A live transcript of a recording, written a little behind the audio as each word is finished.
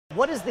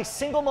What is the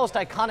single most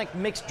iconic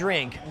mixed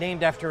drink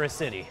named after a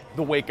city?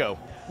 The Waco.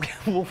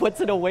 What's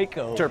in a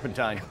Waco?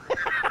 Turpentine.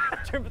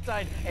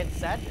 Turpentine and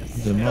sadness.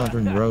 The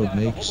modern road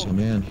makes a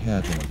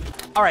Manhattan.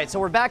 All right, so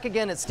we're back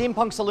again at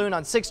Steampunk Saloon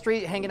on 6th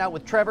Street, hanging out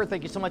with Trevor.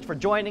 Thank you so much for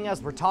joining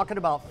us. We're talking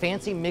about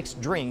fancy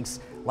mixed drinks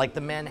like the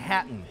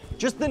Manhattan.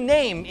 Just the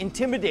name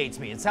intimidates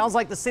me. It sounds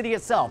like the city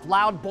itself,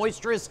 loud,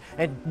 boisterous,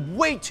 and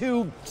way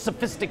too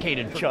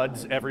sophisticated.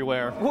 Chuds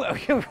everywhere.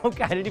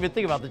 Okay, I didn't even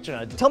think about the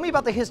chud. Tell me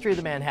about the history of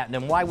the Manhattan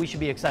and why we should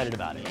be excited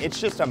about it.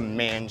 It's just a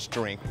man's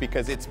drink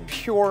because it's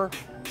pure,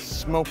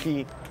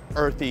 smoky,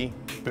 earthy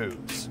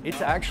booze.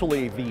 It's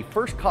actually the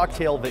first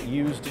cocktail that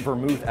used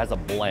vermouth as a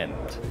blend.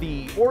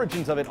 The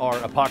origins of it are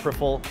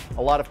apocryphal.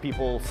 A lot of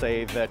people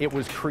say that it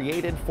was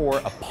created for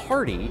a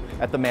party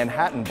at the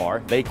Manhattan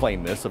Bar. They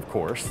claim this, of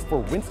course, for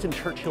Winston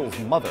Churchill's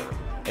mother.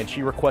 And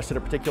she requested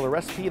a particular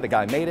recipe, the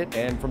guy made it,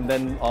 and from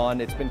then on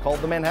it's been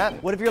called the Manhattan.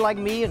 What if you're like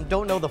me and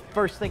don't know the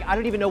first thing? I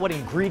don't even know what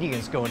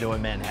ingredients go into a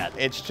Manhattan.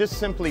 It's just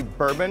simply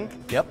bourbon,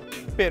 Yep.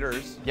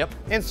 bitters, Yep.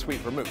 and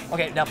sweet vermouth.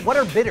 Okay, now what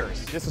are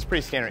bitters? This is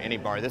pretty standard at any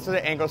bar. This is an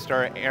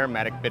Angostura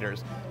aromatic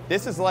bitters.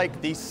 This is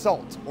like the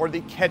salt or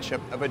the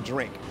ketchup of a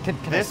drink. Can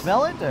I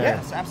smell it? or-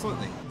 Yes,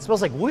 absolutely. It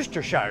smells like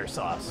Worcestershire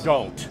sauce.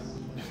 Don't.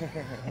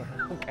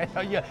 Okay,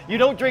 yeah, you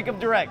don't drink them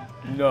direct.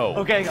 No.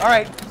 Okay, all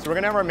right. So we're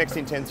gonna have our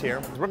mixing tins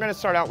here. We're gonna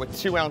start out with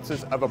 2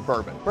 ounces of a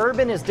bourbon.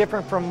 Bourbon is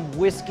different from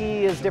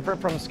whiskey, is different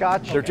from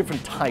scotch. They're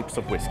different types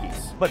of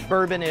whiskeys. But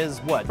bourbon is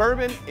what?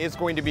 Bourbon is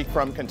going to be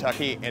from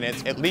Kentucky, and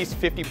it's at least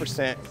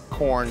 50%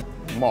 corn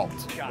malt,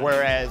 Got it.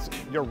 whereas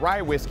your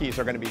rye whiskeys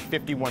are gonna be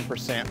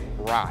 51%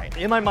 rye.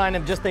 In my mind,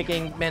 I'm just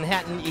thinking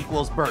Manhattan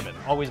equals bourbon,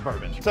 always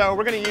bourbon. So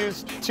we're gonna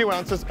use 2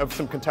 ounces of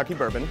some Kentucky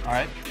bourbon. All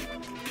right.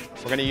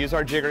 We're gonna use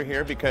our jigger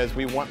here because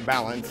we want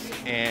balance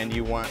and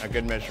you want a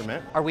good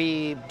measurement.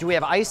 Do we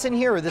have ice in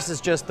here, or this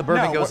is just the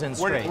bourbon No, goes we're- in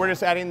straight? We're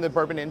just adding the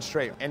bourbon in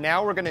straight. And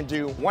now we're gonna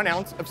do 1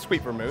 ounce of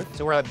sweet vermouth.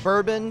 So we're at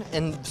bourbon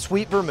and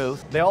sweet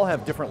vermouth. They all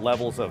have different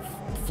levels of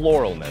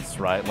floralness,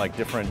 right? Like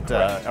different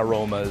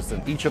aromas,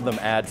 and each of them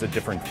adds a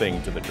different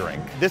thing to the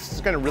drink. This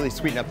is gonna really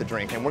sweeten up the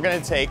drink. And we're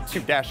gonna take 2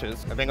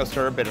 dashes of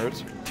Angostura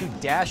bitters. 2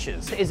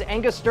 dashes. Is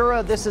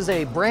Angostura, this is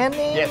a brand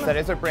name? Yes, that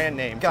is a brand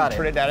name. Got from it.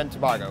 Trinidad and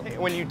Tobago.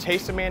 When you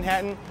taste a Manhattan,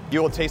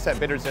 you will taste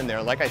that bitters in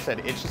there. Like I said,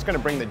 it's just gonna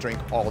bring the drink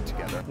all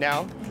together.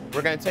 Now,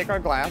 we're gonna take our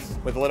glass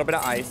with a little bit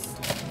of ice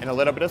and a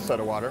little bit of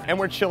soda water, and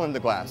we're chilling the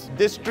glass.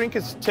 This drink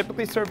is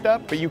typically served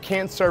up, but you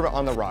can serve it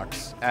on the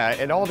rocks.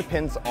 It all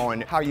depends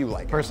on how you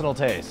like it. Personal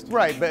taste.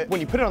 Right, but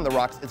when you put it on the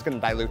rocks, it's gonna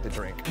dilute the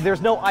drink.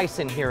 There's no ice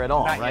in here at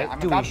all, Not yet. right? I'm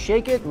Do we about-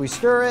 shake it? Do we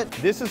stir it?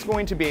 This is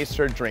going to be a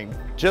stirred drink,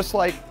 just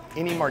like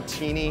any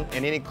martini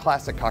and any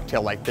classic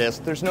cocktail like this.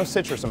 There's no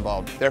citrus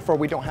involved, therefore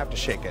we don't have to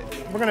shake it.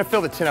 We're gonna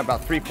fill the tin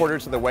about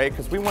 3/4 of the way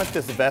because we want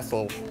this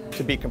vessel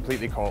to be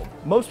completely cold.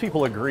 Most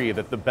people agree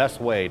that the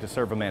best way to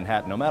serve a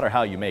Manhattan, no matter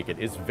how you make it,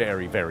 is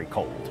very, very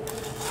cold.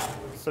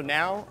 So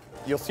now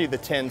you'll see the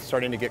tin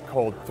starting to get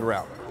cold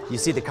throughout. You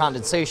see the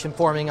condensation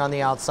forming on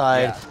the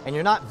outside, Yeah. and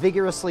you're not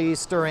vigorously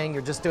stirring,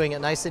 you're just doing it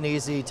nice and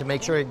easy to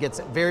make sure it gets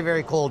very,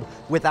 very cold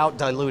without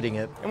diluting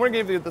it. And we're gonna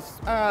give you this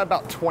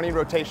about 20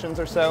 rotations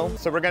or so.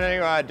 So we're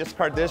gonna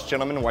discard this,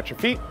 gentlemen, watch your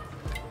feet.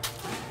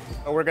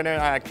 We're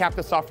gonna cap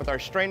this off with our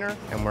strainer,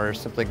 and we're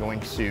simply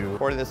going to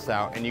pour this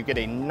out, and you get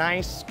a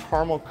nice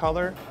caramel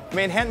color.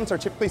 Manhattans are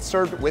typically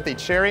served with a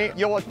cherry.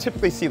 You'll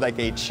typically see like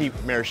a cheap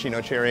maraschino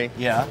cherry.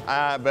 Yeah.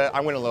 But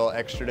I went a little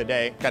extra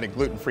today. Got a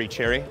gluten-free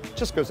cherry.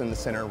 Just goes in the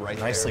center right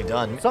there. Nicely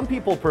done. Some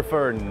people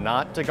prefer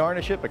not to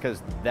garnish it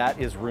because that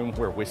is room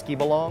where whiskey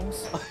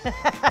belongs.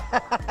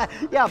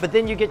 Yeah, but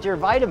then you get your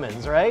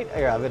vitamins, right?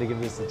 Here, I'm gonna give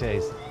this a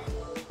taste.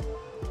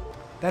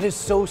 That is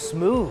so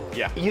smooth.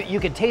 Yeah. You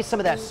can taste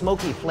some of that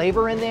smoky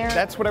flavor in there.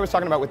 That's what I was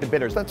talking about with the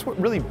bitters. That's what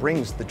really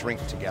brings the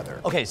drink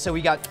together. Okay, so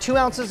we got 2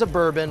 ounces of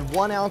bourbon,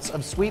 1 ounce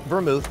of sweet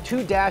vermouth,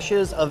 2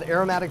 dashes of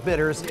aromatic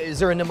bitters. Is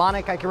there a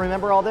mnemonic I can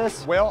remember all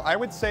this? Well, I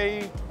would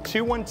say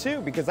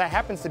 212 because that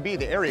happens to be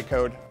the area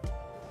code.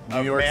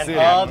 New York City.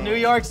 Of New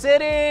York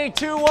City,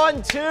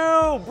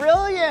 212,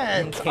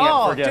 brilliant.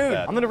 Can't forget dude,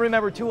 that. I'm gonna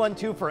remember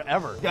 212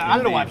 forever. Yeah, I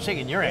don't know why I'm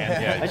shaking your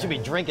hand. I should be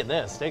drinking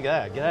this. Take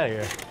that, get out of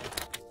here.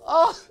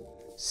 Oh,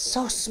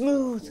 so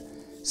smooth,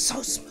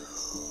 so smooth.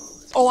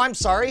 Oh, I'm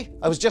sorry.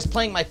 I was just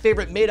playing my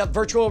favorite made-up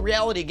virtual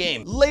reality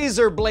game,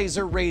 Laser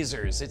Blazer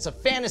Razors. It's a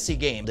fantasy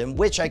game in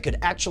which I could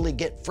actually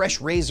get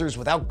fresh razors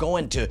without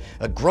going to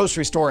a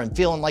grocery store and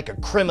feeling like a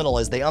criminal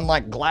as they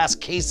unlock glass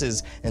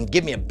cases and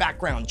give me a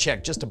background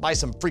check just to buy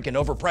some freaking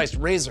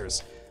overpriced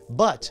razors.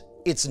 But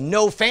it's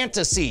no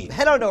fantasy.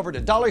 Head on over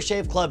to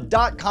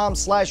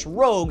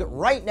dollarshaveclub.com/rogue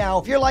right now.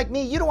 If you're like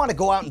me, you don't want to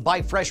go out and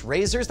buy fresh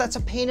razors. That's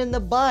a pain in the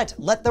butt.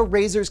 Let the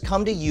razors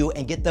come to you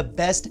and get the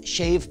best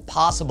shave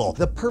possible.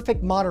 The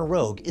perfect modern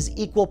rogue is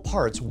equal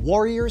parts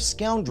warrior,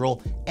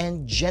 scoundrel,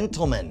 and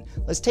gentleman.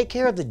 Let's take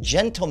care of the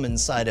gentleman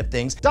side of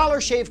things.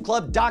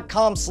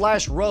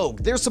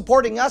 dollarshaveclub.com/rogue. They're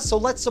supporting us, so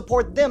let's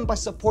support them by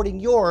supporting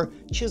your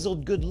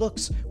chiseled good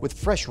looks with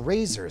fresh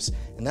razors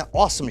and that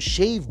awesome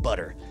shave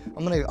butter.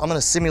 I'm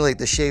gonna simulate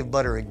the shave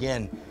butter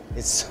again.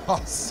 It's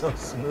all so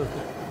smooth.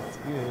 It's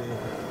good.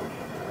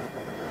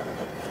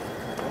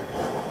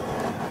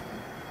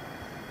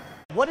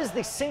 What is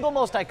the single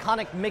most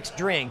iconic mixed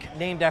drink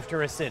named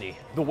after a city?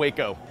 The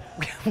Waco.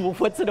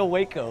 What's in a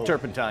Waco?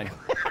 Turpentine.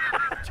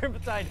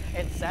 Turpentine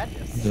and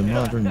sadness. The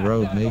modern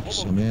road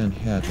makes a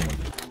Manhattan.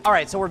 All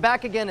right, so we're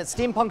back again at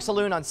Steampunk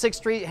Saloon on 6th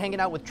Street,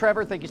 hanging out with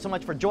Trevor. Thank you so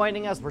much for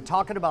joining us. We're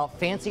talking about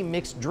fancy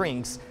mixed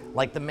drinks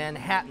like the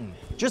Manhattan.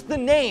 Just the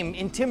name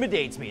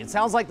intimidates me. It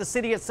sounds like the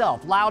city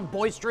itself, loud,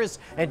 boisterous,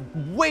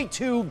 and way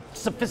too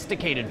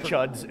sophisticated.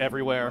 Chuds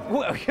everywhere.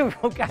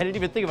 Okay, I didn't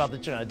even think about the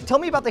chud. Tell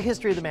me about the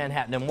history of the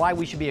Manhattan and why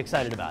we should be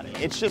excited about it.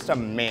 It's just a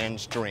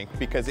man's drink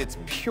because it's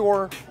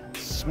pure,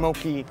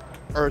 smoky,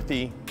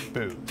 earthy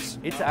booze.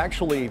 It's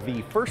actually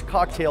the first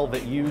cocktail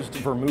that used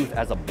vermouth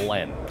as a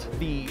blend.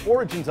 The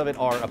origins of it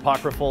are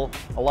apocryphal.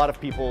 A lot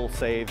of people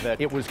say that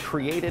it was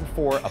created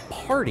for a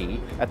party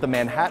at the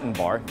Manhattan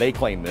Bar. They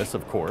claim this,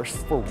 of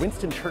course, for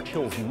Winston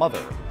Churchill's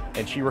mother.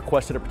 And she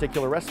requested a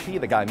particular recipe,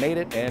 the guy made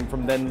it, and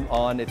from then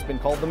on it's been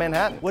called the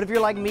Manhattan. What if you're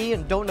like me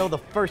and don't know the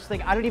first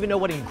thing? I don't even know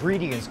what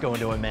ingredients go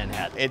into a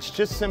Manhattan. It's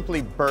just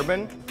simply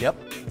bourbon, Yep.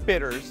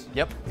 bitters,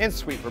 Yep. and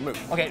sweet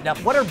vermouth. Okay, now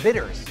what are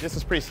bitters? This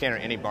is pretty standard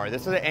any bar.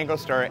 This is an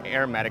Angostura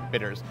aromatic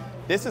bitters.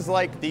 This is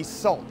like the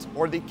salt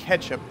or the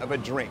ketchup of a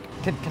drink.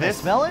 Can I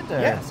smell it? Or?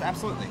 Yes,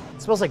 absolutely.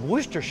 It smells like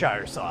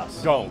Worcestershire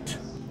sauce. Don't.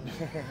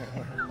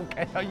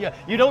 Okay,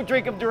 you don't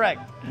drink them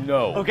direct.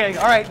 No. Okay,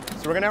 all right.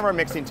 So we're gonna have our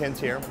mixing tins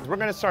here. We're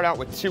gonna start out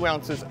with 2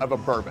 ounces of a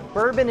bourbon.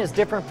 Bourbon is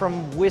different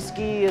from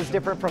whiskey, is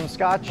different from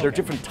scotch. They're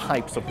different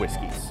types of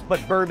whiskeys.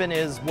 But bourbon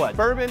is what?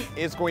 Bourbon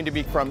is going to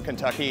be from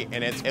Kentucky,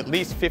 and it's at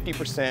least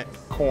 50%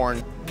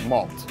 corn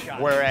malt, Got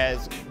it.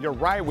 whereas your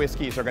rye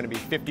whiskeys are gonna be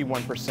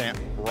 51%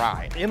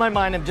 rye. In my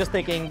mind, I'm just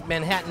thinking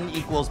Manhattan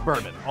equals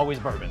bourbon, always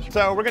bourbon.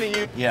 So we're gonna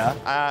use, Yeah.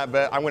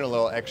 but I went a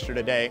little extra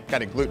today.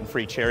 Got a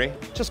gluten-free cherry.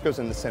 Just goes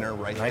in the center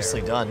right Nicely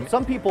there. done.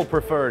 Some people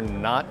prefer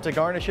not to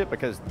garnish it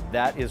because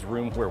that is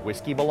room where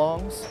whiskey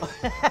belongs.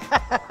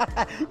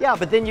 Yeah,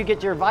 but then you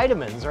get your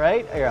vitamins,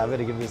 right? Here, I'm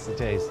gonna give this a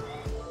taste.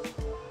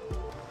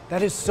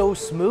 That is so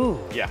smooth.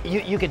 Yeah.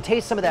 You can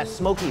taste some of that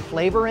smoky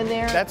flavor in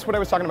there. That's what I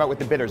was talking about with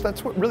the bitters.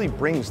 That's what really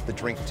brings the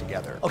drink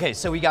together. Okay,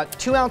 so we got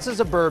 2 ounces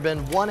of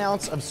bourbon, 1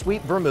 ounce of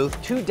sweet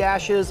vermouth, 2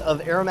 dashes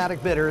of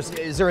aromatic bitters.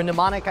 Is there a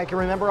mnemonic I can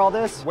remember all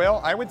this?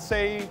 Well, I would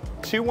say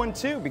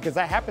 212 because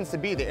that happens to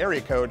be the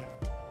area code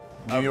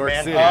New York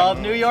City. Of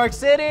New York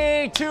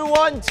City,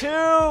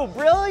 212,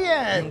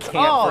 brilliant.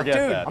 Can't forget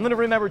dude, that. I'm gonna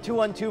remember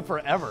 212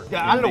 forever.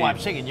 Yeah, I don't know why I'm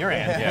shaking your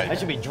hand. I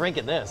should be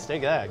drinking this.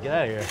 Take that, get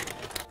out of here.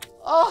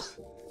 Oh,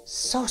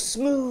 so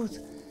smooth,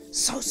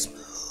 so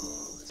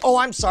smooth. Oh,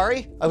 I'm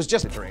sorry, I was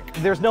just a drink.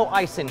 There's no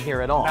ice in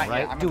here at all, Not yet.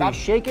 right? I'm Do we about-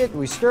 shake it, do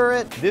we stir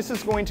it? This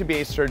is going to be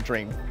a stirred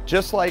drink,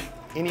 just like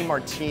any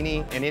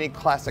martini and any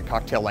classic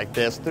cocktail like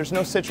this. There's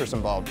no citrus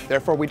involved,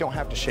 therefore we don't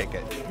have to shake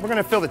it. We're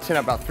gonna fill the tin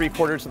about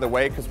 3/4 of the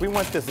way because we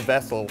want this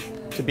vessel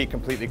to be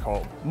completely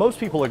cold.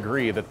 Most people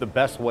agree that the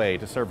best way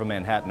to serve a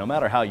Manhattan, no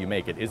matter how you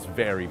make it, is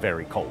very,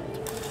 very cold.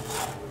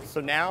 So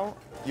now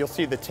you'll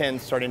see the tin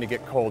starting to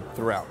get cold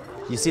throughout.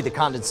 You see the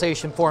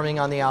condensation forming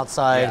on the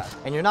outside, Yeah.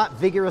 and you're not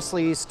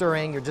vigorously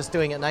stirring, you're just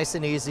doing it nice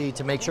and easy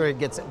to make sure it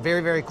gets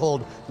very, very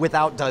cold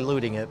without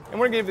diluting it. And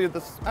we're gonna give you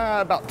this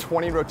about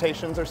 20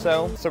 rotations or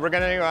so. So we're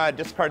gonna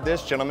discard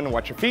this, gentlemen, and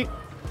watch your feet.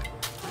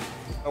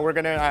 We're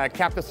gonna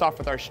cap this off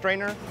with our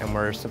strainer, and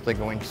we're simply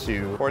going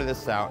to pour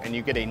this out, and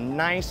you get a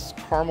nice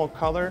caramel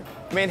color.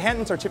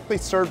 Manhattans are typically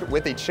served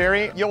with a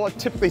cherry. You'll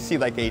typically see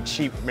like a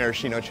cheap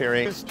maraschino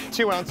cherry. Just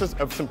 2 ounces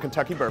of some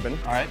Kentucky bourbon.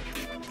 All right.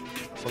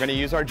 We're gonna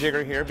use our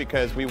jigger here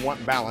because we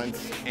want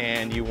balance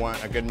and you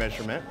want a good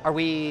measurement.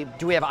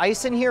 Do we have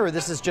ice in here, or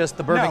this is just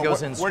the bourbon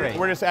goes in we're straight?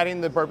 We're just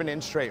adding the bourbon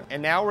in straight.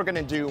 And now we're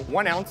gonna do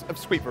 1 ounce of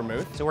sweet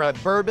vermouth. So we're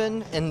at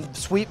bourbon and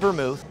sweet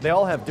vermouth. They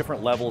all have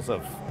different levels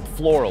of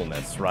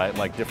floralness, right?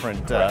 Like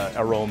different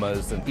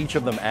aromas, and each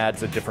of them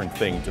adds a different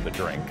thing to the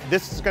drink.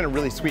 This is gonna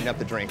really sweeten up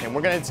the drink, and we're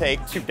gonna take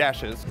 2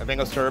 dashes of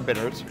Angostura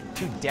bitters.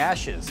 2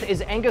 dashes.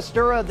 Is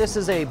Angostura, this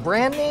is a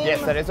brand name?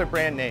 Yes, that is a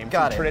brand name.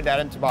 Got from it.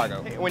 Trinidad and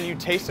Tobago. When you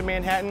taste a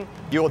Manhattan,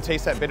 you will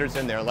taste that bitters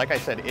in there. Like I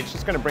said, it's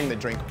just gonna bring the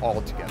drink all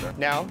together.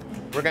 Now,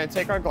 we're gonna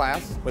take our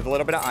glass with a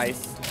little bit of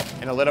ice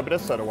and a little bit of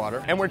soda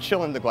water, and we're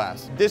chilling the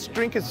glass. This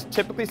drink is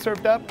typically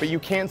served up, but you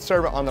can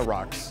serve it on the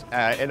rocks.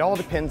 It all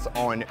depends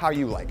on how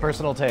you like it.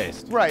 Personal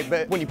taste. Right,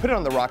 but when you put it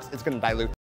on the rocks, it's gonna dilute